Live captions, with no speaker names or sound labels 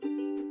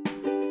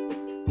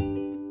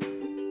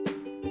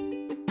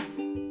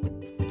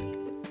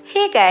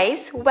Hey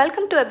guys,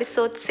 welcome to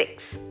episode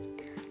 6.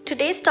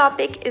 Today's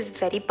topic is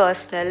very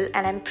personal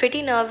and I'm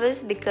pretty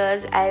nervous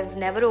because I've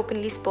never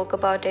openly spoke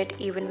about it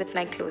even with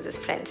my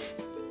closest friends.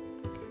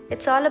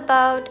 It's all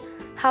about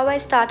how I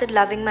started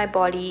loving my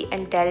body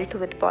and dealt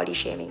with body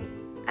shaming.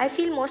 I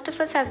feel most of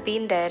us have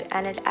been there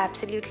and it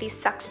absolutely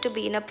sucks to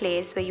be in a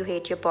place where you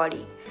hate your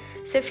body.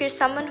 So if you're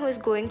someone who is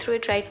going through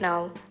it right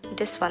now,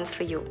 this one's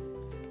for you.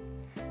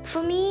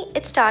 For me,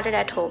 it started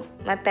at home.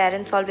 My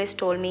parents always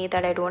told me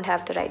that I don't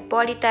have the right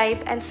body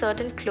type and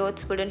certain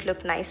clothes wouldn't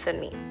look nice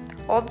on me.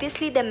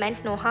 Obviously, they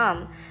meant no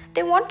harm.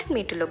 They wanted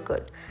me to look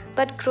good.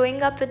 But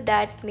growing up with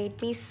that made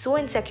me so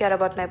insecure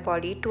about my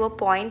body to a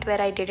point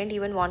where I didn't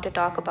even want to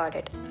talk about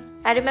it.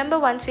 I remember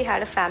once we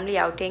had a family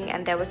outing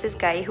and there was this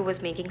guy who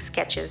was making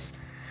sketches.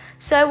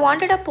 So I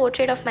wanted a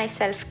portrait of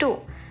myself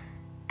too.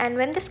 And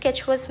when the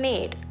sketch was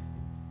made,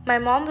 my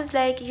mom was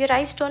like, "Your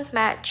eyes don't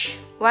match.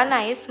 One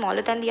eye is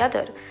smaller than the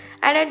other."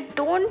 And I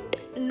don't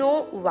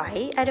know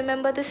why I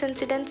remember this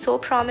incident so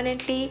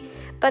prominently,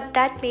 but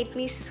that made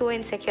me so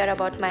insecure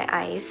about my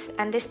eyes.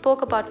 And they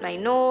spoke about my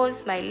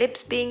nose, my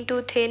lips being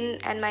too thin,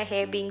 and my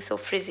hair being so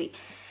frizzy.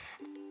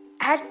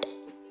 At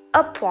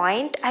a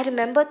point, I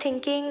remember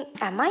thinking,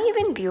 am I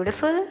even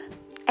beautiful?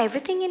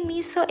 Everything in me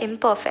is so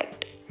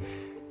imperfect.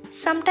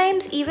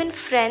 Sometimes even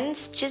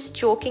friends just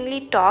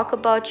jokingly talk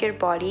about your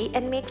body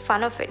and make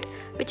fun of it,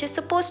 which is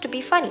supposed to be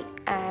funny,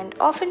 and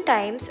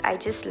oftentimes I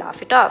just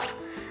laugh it off.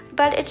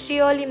 But it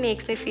really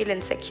makes me feel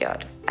insecure.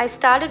 I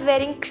started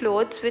wearing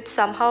clothes which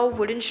somehow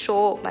wouldn't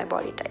show my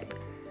body type.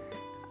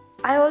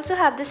 I also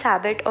have this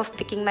habit of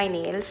picking my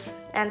nails,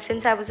 and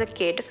since I was a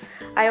kid,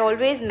 I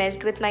always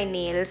messed with my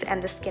nails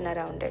and the skin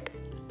around it.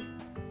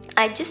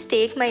 I just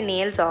take my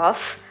nails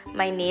off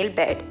my nail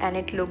bed and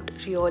it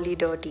looked really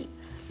dirty.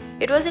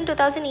 It was in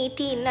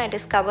 2018 I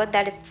discovered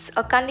that it's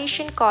a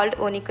condition called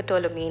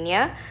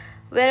onychotolomania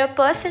where a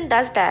person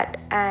does that,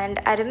 and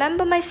I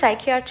remember my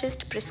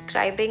psychiatrist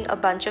prescribing a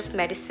bunch of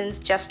medicines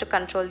just to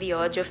control the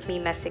urge of me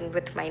messing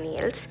with my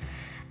nails,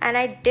 and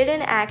I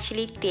didn't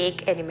actually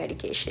take any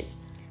medication.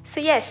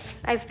 So yes,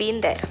 I've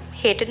been there,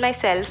 hated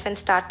myself and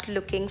started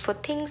looking for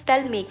things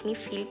that'll make me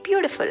feel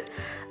beautiful.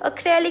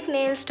 Acrylic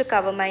nails to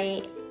cover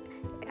my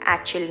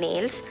actual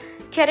nails,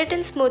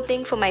 keratin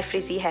smoothing for my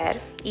frizzy hair,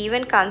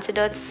 even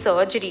considered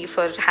surgery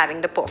for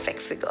having the perfect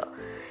figure.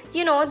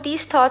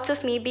 These thoughts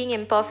of me being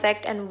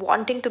imperfect and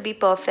wanting to be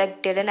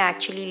perfect didn't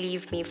actually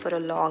leave me for a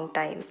long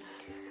time.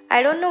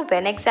 I don't know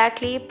when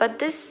exactly, but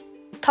this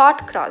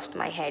thought crossed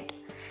my head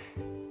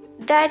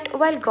that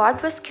while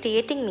God was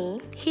creating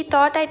me, He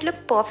thought I'd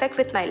look perfect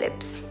with my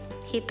lips.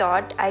 He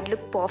thought I'd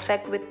look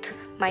perfect with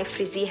my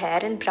frizzy hair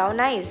and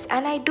brown eyes,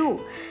 and I do.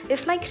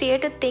 If my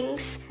Creator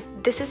thinks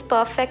this is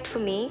perfect for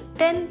me,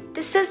 then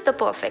this is the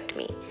perfect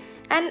me.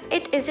 And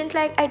it isn't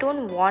like I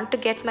don't want to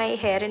get my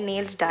hair and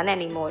nails done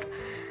anymore.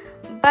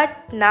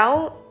 But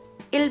now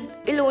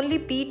it'll only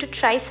be to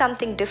try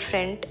something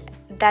different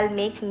that'll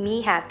make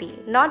me happy,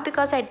 not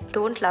because I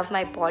don't love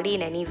my body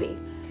in any way.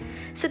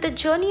 So the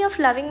journey of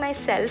loving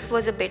myself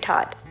was a bit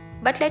hard,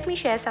 but let me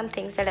share some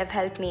things that have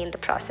helped me in the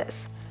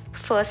process.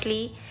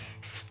 Firstly,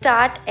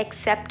 start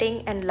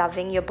accepting and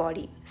loving your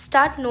body.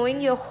 Start knowing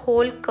your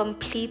whole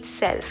complete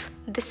self.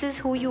 This is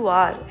who you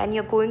are and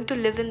you're going to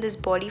live in this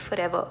body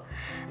forever.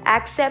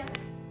 Accept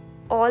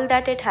all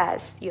that it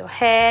has, your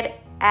hair,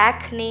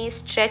 acne,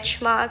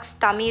 stretch marks,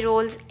 tummy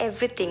rolls,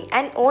 everything,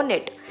 and own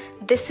it.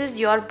 This is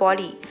your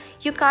body.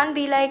 You can't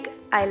be like,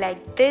 I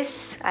like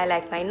this, I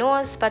like my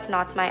nose, but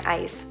not my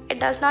eyes.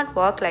 It does not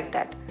work like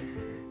that.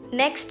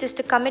 Next is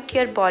to commit to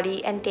your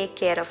body and take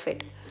care of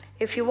it.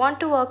 If you want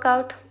to work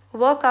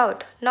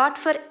out, not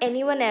for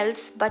anyone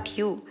else but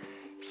you.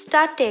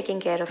 Start taking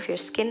care of your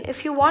skin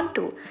if you want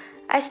to.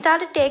 I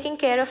started taking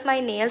care of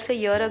my nails a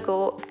year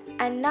ago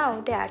and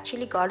now they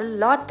actually got a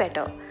lot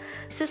better.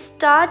 So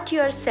start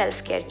your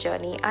self-care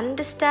journey.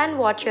 Understand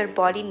what your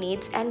body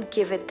needs and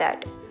give it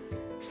that.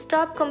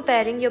 Stop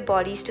comparing your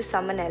bodies to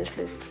someone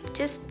else's.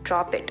 Just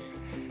drop it.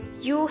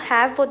 You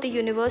have what the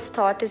universe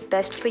thought is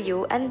best for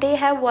you and they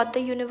have what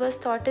the universe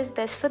thought is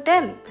best for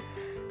them.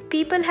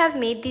 People have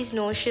made these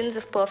notions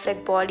of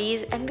perfect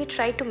bodies and we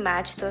try to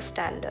match those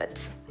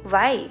standards.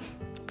 Why?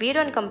 We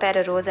don't compare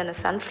a rose and a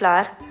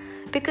sunflower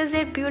because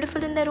they're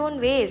beautiful in their own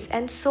ways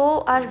and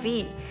so are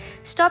we.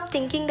 Stop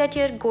thinking that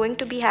you're going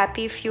to be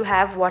happy if you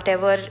have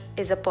whatever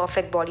is a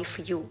perfect body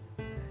for you.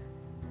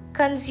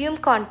 Consume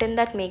content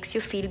that makes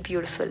you feel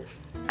beautiful.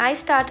 I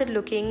started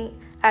looking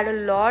at a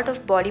lot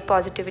of body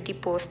positivity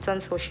posts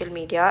on social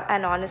media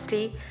and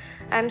honestly,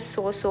 I'm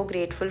so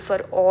grateful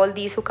for all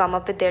these who come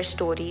up with their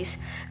stories.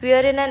 We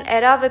are in an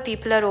era where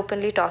people are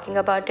openly talking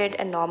about it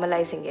and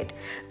normalizing it,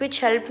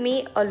 which helped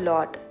me a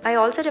lot. I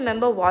also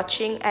remember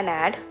watching an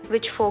ad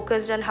which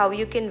focused on how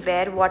you can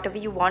wear whatever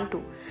you want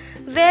to.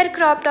 Wear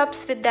crop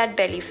tops with that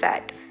belly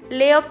fat.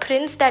 Layer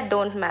prints that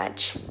don't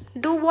match.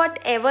 Do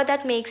whatever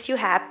that makes you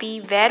happy.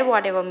 Wear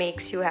whatever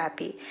makes you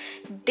happy.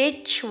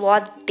 Ditch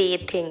what they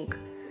think.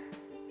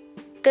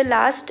 The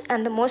last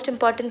and the most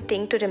important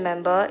thing to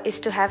remember is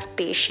to have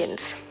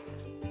patience.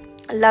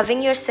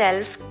 Loving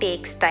yourself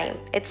takes time.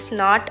 It's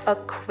not a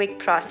quick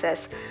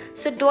process.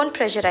 So don't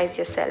pressurize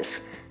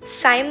yourself.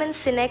 Simon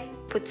Sinek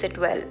puts it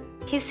well.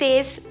 He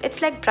says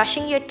it's like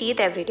brushing your teeth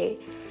every day.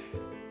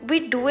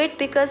 We do it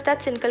because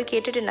that's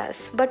inculcated in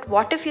us. But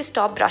what if you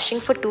stop brushing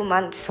for 2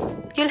 months?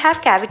 You'll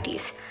have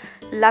cavities.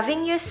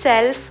 Loving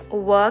yourself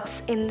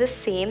works in the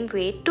same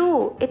way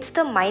too. It's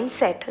the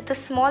mindset, the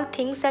small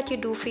things that you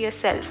do for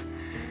yourself.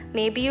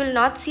 Maybe you'll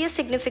not see a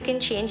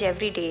significant change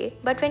every day,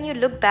 but when you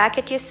look back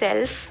at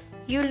yourself,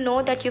 you'll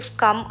know that you've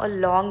come a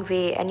long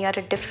way and you're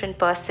a different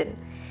person.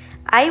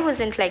 I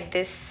wasn't like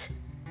this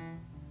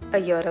a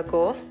year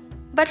ago,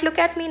 but look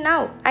at me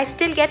now. I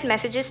still get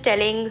messages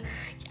telling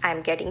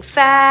I'm getting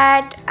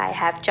fat, I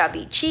have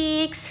chubby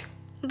cheeks,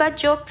 but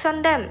jokes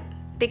on them.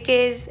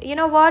 Because you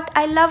know what?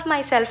 I love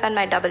myself and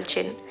my double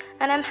chin,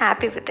 and I'm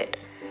happy with it.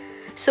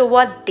 So,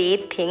 what they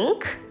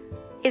think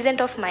isn't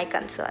of my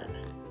concern.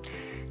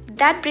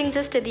 That brings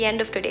us to the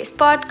end of today's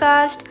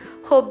podcast.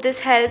 Hope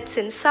this helps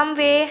in some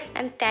way,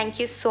 and thank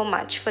you so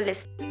much for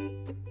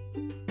listening.